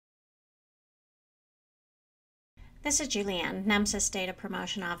This is Julianne, NEMSIS Data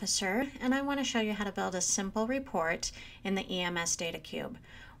Promotion Officer, and I want to show you how to build a simple report in the EMS Data Cube.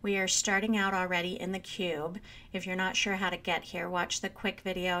 We are starting out already in the cube. If you're not sure how to get here, watch the quick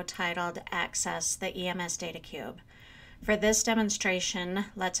video titled Access the EMS Data Cube. For this demonstration,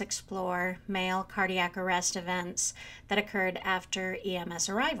 let's explore male cardiac arrest events that occurred after EMS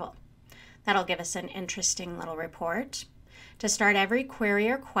arrival. That'll give us an interesting little report. To start every query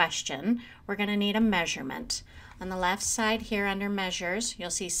or question, we're going to need a measurement. On the left side here under Measures, you'll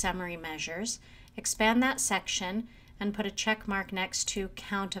see Summary Measures. Expand that section and put a check mark next to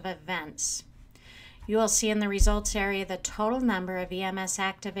Count of Events. You will see in the results area the total number of EMS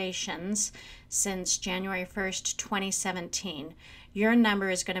activations since January 1st, 2017. Your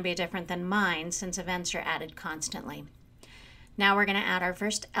number is going to be different than mine since events are added constantly. Now we're going to add our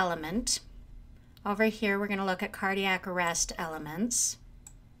first element. Over here we're going to look at cardiac arrest elements.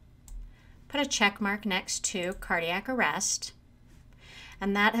 Put a check mark next to cardiac arrest,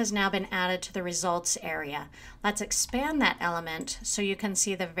 and that has now been added to the results area. Let's expand that element so you can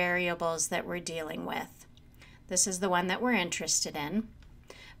see the variables that we're dealing with. This is the one that we're interested in,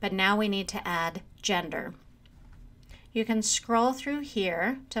 but now we need to add gender. You can scroll through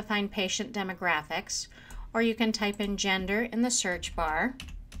here to find patient demographics, or you can type in gender in the search bar,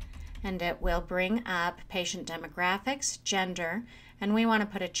 and it will bring up patient demographics, gender, and we want to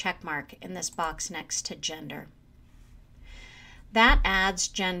put a check mark in this box next to gender. That adds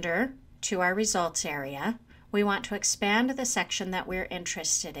gender to our results area. We want to expand the section that we're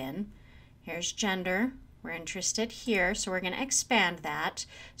interested in. Here's gender. We're interested here, so we're going to expand that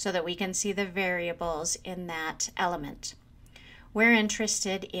so that we can see the variables in that element. We're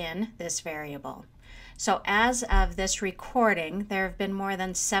interested in this variable. So as of this recording, there have been more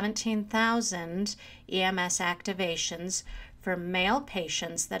than 17,000 EMS activations for male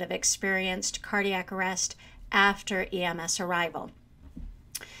patients that have experienced cardiac arrest after EMS arrival.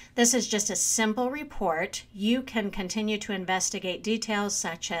 This is just a simple report. You can continue to investigate details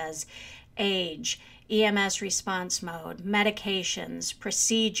such as age, EMS response mode, medications,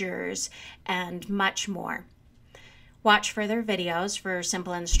 procedures, and much more. Watch further videos for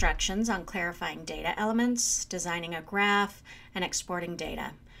simple instructions on clarifying data elements, designing a graph, and exporting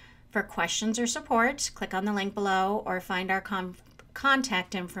data. For questions or support, click on the link below or find our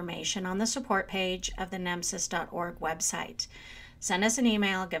contact information on the support page of the nemsis.org website. Send us an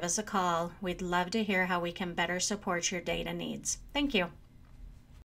email, give us a call. We'd love to hear how we can better support your data needs. Thank you.